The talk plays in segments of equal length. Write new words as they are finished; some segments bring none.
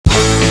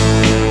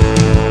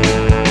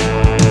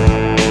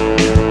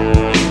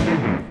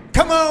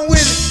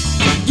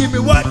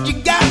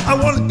I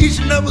want each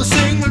and every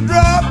single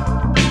drop.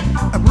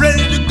 I'm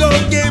ready to go,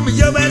 give me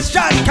your best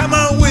shot. Come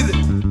on with it.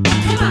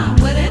 Come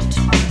on with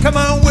it. Come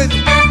on with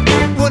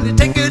it. Want to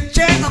take a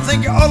chance? I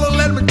think you ought to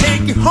let me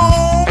take you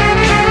home.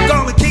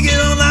 Gonna kick it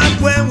all night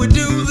when we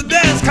do the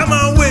dance. Come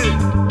on with it.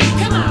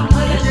 Come on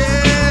with it.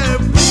 Yeah.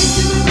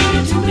 Bring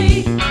it to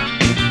me.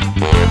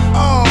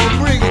 Oh,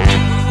 bring it to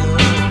me, girl.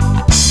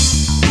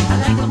 I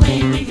like the way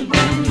you make it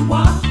when you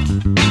walk.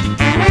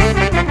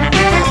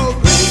 Oh,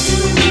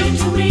 Bring it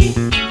to me.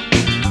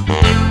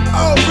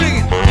 oh, bring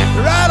it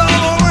right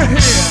on over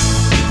here.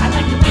 I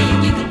like the way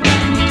you give it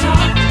when you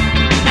talk.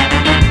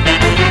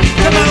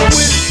 Come on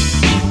with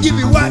it. Give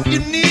you what you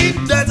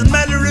need. Doesn't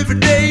matter if it's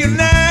day or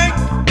night.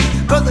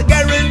 'Cause I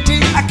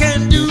guarantee I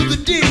can do the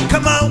deed.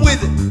 Come on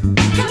with it.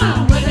 Come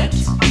on with it.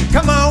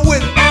 Come on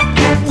with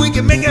it. We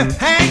can make it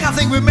hang. I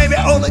think we maybe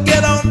ought to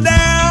get on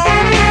down.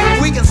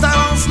 We can start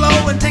on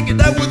slow and take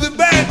it up with the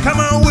band. Come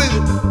on with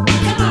it.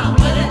 Come on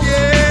with it.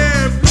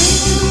 Yeah.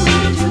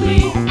 Bring it to me.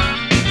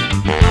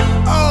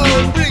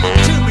 Oh, bring it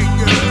to me,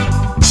 girl.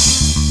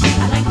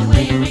 I like the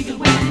way you make it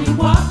when you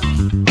walk.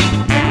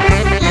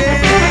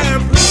 Yeah.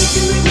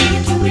 Bring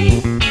it to me.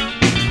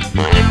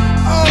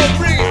 Oh,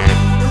 bring it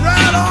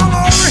right on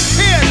over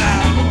here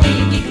now. The way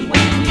you give it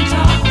when you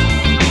talk.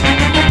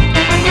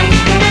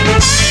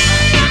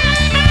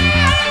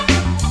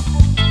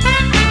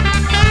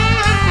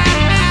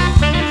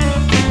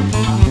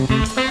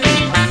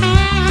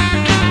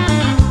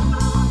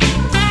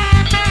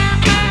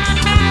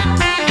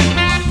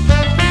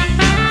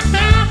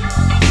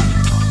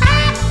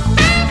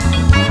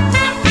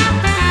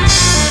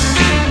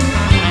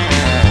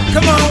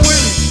 Come on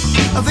with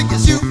it. I think you're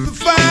super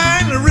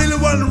fine. I really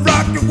want to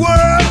rock your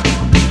world.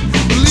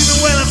 Believe me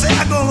when I say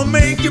I'm gonna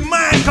make you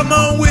mine. Come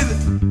on with it.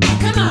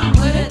 Come on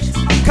with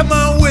it. Come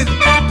on with it.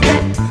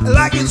 I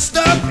like your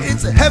stuff.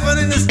 It's a heaven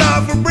in the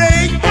star for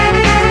break.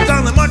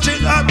 Gonna munch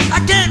it up. I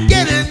can't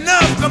get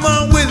enough. Come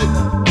on with it.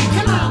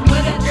 Come on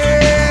with it.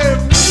 Yeah.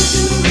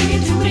 Bring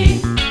it to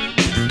me.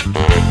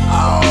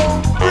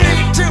 Oh, bring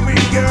it to me,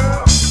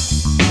 girl.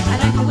 I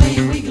like the way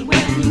you wiggle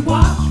when you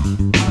walk.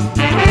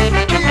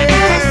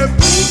 Yeah.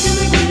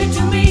 Bring it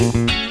to me.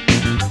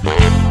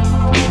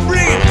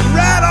 Bring it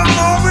right on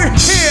over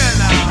here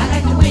now. I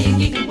like the way you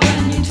giggle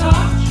when you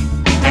talk.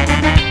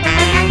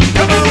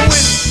 Come on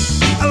with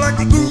it. I like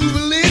the groove a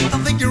little. I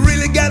think you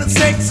really got a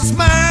sexy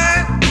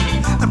smile.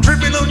 I'm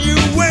tripping on you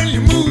when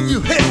you move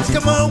your hips.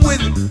 Come on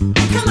with it.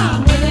 Come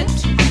on with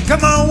it.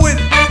 Come on with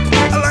it.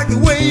 I like the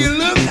way you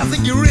look. I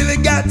think you really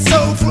got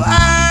soulful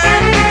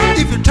eyes.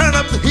 If you turn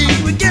up the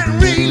heat, we get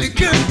really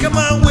good. Come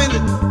on with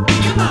it.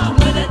 Come on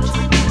with it.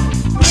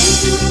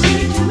 Bring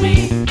it to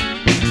me.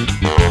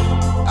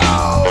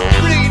 Oh,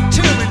 bring it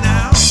to me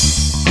now.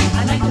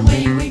 I like the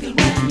way you wiggle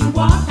when you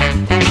walk.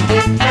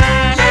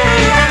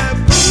 Yeah.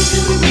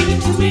 Bring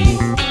it to me.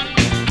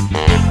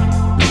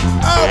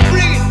 Oh,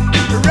 bring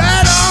it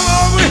right on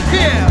over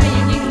here. The way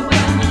you giggle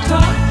when you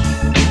talk.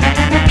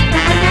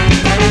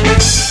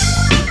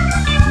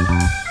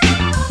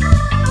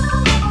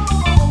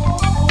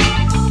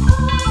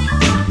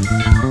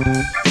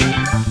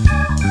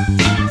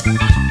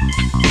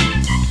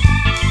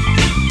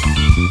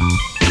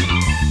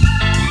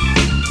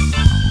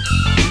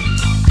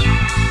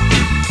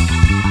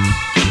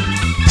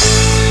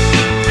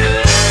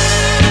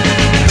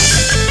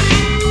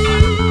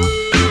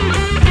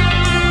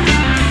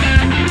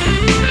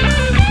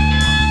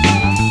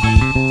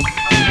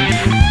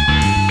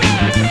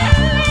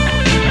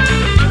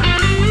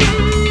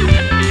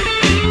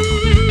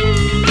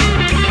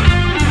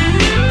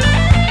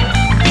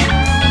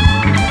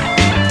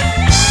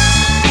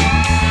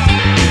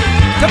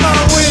 Come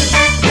on with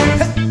it.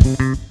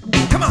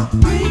 Come on.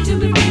 Bring it to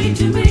me. Bring it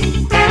to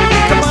me.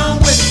 Come on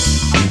with it.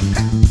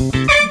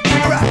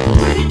 All right.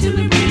 Bring it to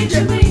me. Bring it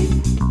to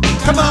me.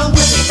 Come on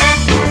with it.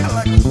 I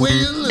like the way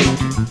you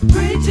look.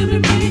 Bring it to me.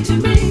 Bring it to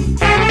me.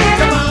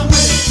 Come on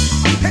with it.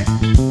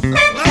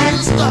 Hey, like you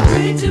stop.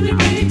 Bring it to me.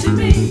 Bring it to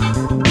me.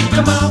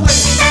 Come on with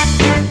it.